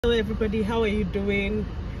Hello everybody, how are you doing?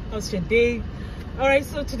 How's your day? All right,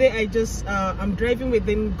 so today I'm driving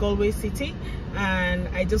within Galway city, and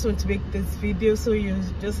I just want to make this video so you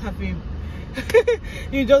just have a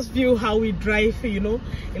you just view how we drive, a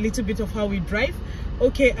little bit of how we drive.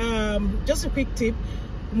 Okay, just a quick tip.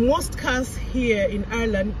 Most cars here in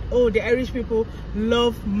Ireland, the Irish people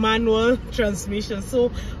love manual transmission.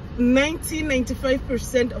 So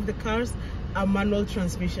 95% of the cars are manual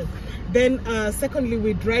transmission. Then secondly,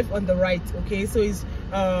 we drive on the right. Okay, so it's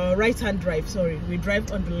right hand drive. Sorry, we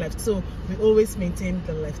drive on the left, so we always maintain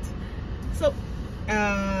the left. So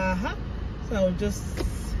so just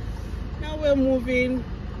now we're moving.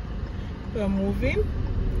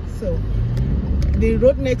 So the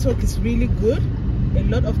road network is really good. A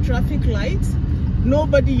lot of traffic lights.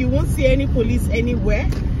 You won't see any police anywhere.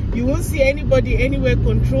 You won't see anybody anywhere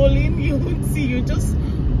controlling. You just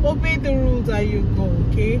obey the rules and you go.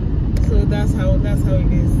 Okay, so that's how it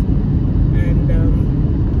is. And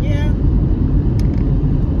yeah,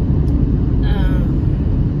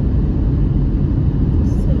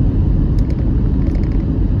 so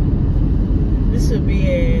this will be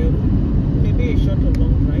maybe a short or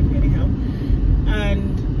long drive anyhow.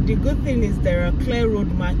 And the good thing is there are clear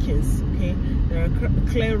road markings. Okay, there are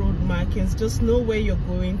clear road markings. Just know where you're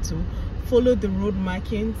going to. Follow the road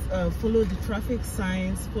markings, follow the traffic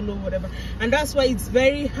signs, follow whatever. And that's why it's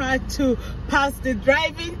very hard to pass the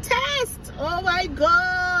driving test. Oh my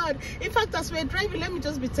god. In fact, as we're driving, let me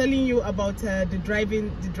just be telling you about the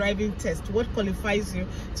driving test. What qualifies you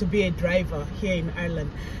to be a driver here in Ireland?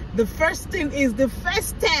 The first thing is the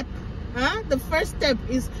first step. The first step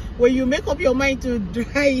is when you make up your mind to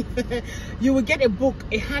drive, you will get a book,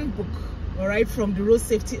 a handbook, all right, from the Road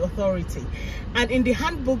Safety Authority. And in the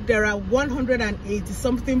handbook there are 180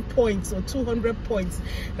 something points or 200 points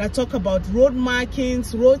that talk about road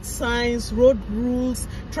markings, road signs, road rules,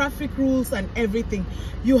 traffic rules, and everything.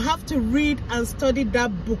 You have to read and study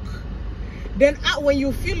that book. Then when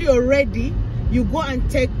you feel you're ready, you go and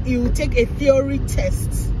take a theory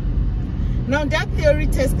test. Now that theory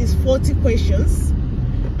test is 40 questions,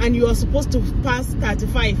 and you are supposed to pass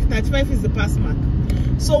 35. 35 is the pass mark.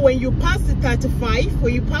 So when you pass the 35,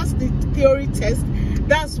 when you pass the theory test,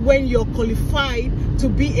 that's when you're qualified to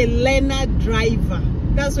be a learner driver.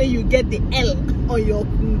 That's when you get the L on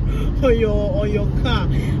your car,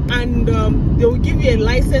 and they will give you a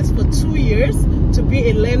license for 2 years to be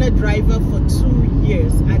a learner driver for 2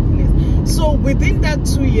 years at least. So within that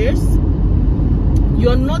 2 years,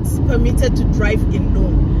 you're not permitted to drive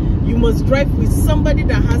alone. You must drive with somebody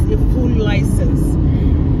that has a full license.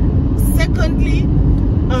 Secondly,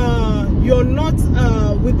 you're not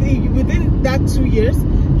within that 2 years,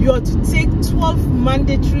 you are to take 12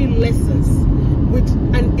 mandatory lessons with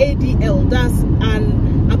an ADL. That's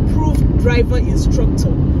an approved driver instructor,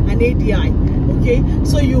 an ADI. Okay,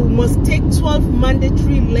 so you must take 12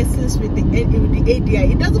 mandatory lessons with the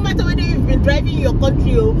ADI. It doesn't matter whether you've been driving your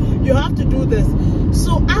country or you have to do this.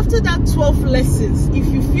 So after that 12 lessons, if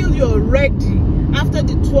you feel you're ready, after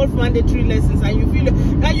the 12 mandatory lessons, and you feel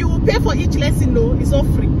that you will pay for each lesson, no, it's all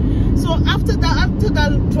free. So after that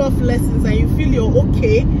 12 lessons and you feel you're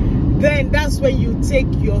okay, then that's when you take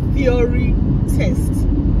your theory test.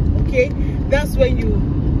 Okay, that's when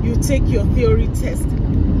you take your theory test.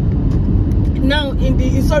 Now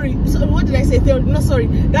what did I say? Theory? No, sorry.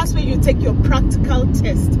 That's when you take your practical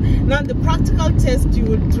test. Now the practical test, you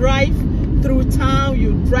will drive through town,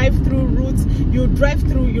 you drive through routes, you drive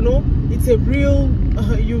through, it's a real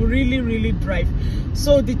you really drive.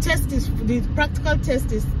 So the practical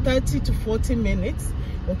test is 30 to 40 minutes,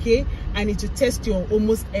 okay, and it will test your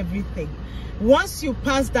almost everything. Once you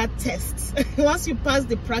pass that test, once you pass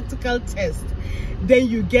the practical test, then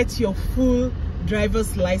you get your full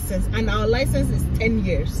driver's license, and our license is 10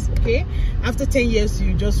 years. Okay, after 10 years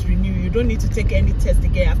you just renew. You don't need to take any test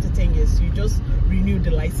again. After 10 years you just renew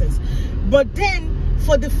the license. But then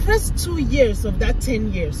for the first 2 years of that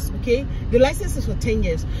 10 years, okay, the license is for 10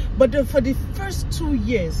 years, but for the first 2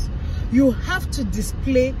 years you have to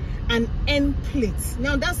display an N plate.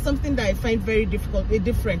 Now that's something that I find very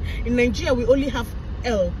different. In Nigeria we only have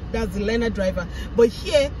L, that's the learner driver, but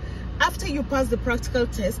here after you pass the practical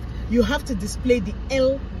test, you have to display the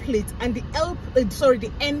L plate and the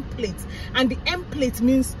N plate, and the N plate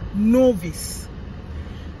means novice.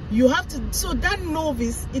 You have to, so that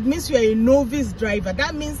novice, it means you are a novice driver.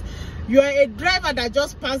 That means you are a driver that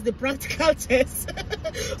just passed the practical test.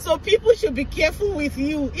 So people should be careful with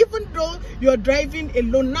you, even though you're driving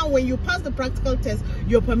alone. Now when you pass the practical test,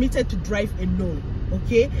 you're permitted to drive alone.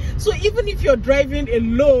 Okay, so even if you're driving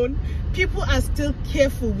alone, people are still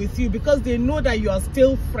careful with you because they know that you are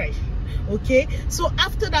still fresh. Okay, so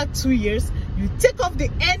after that 2 years, you take off the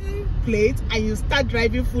N plate and you start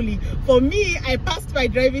driving fully. For me, I passed my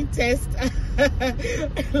driving test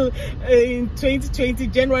in 2020,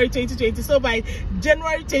 January 2020. So by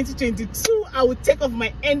January 2022, I will take off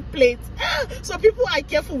my N plate. So people are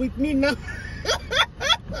careful with me now.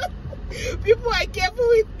 People are careful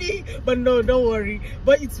with me, but no, don't worry.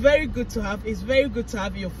 But it's very good to have. It's very good to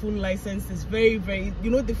have your full license. It's very, very,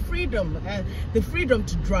 you know, the freedom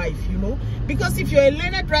to drive, you know, because if you're a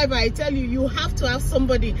learner driver, I tell you, you have to have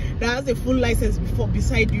somebody that has a full license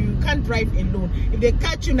beside you. You can't drive alone. If they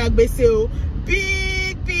catch you, nagbeseo,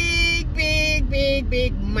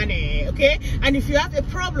 big money. Okay, and if you have a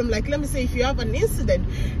problem, like let me say, if you have an incident,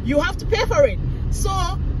 you have to pay for it. So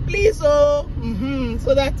please, so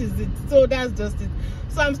that is it. So that's just it.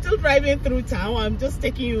 So I'm still driving through town. I'm just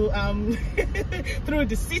taking you through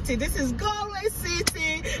the city. This is Galway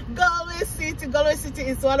City. Galway City. Galway City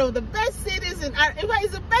is one of the best cities in Ireland. In fact,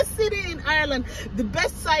 it's the best city in Ireland. The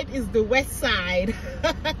best side is the west side.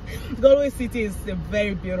 Galway City is a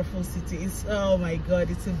very beautiful city. It's, oh my God,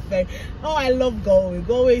 it's a very, oh, I love Galway.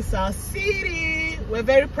 Galway is our city. We're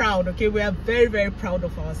very proud. Okay, we are very, very proud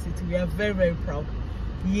of our city. We are very, very proud.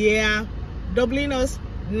 Yeah, Dubliners.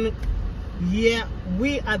 Yeah,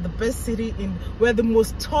 we are the best city in, we're the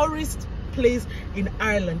most tourist place in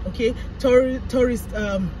Ireland. Okay,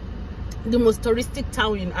 the most touristic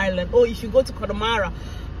town in Ireland. Oh, if you go to Connemara,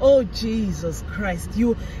 oh Jesus Christ,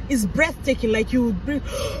 it's breathtaking. Like you bring,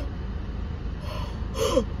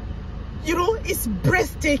 you know, it's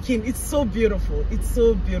breathtaking. It's so beautiful. It's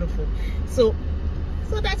so beautiful. So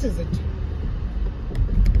that is it.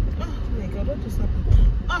 Oh my God, what just happened?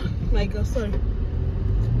 Oh my God, sorry.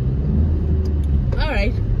 All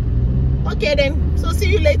right, okay then, so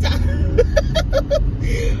see you later.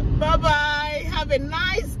 Bye bye, have a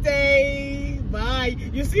nice day. Bye.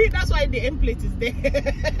 You see, that's why the end plate is there.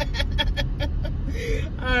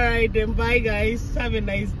 All right then, bye guys, have a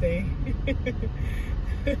nice day.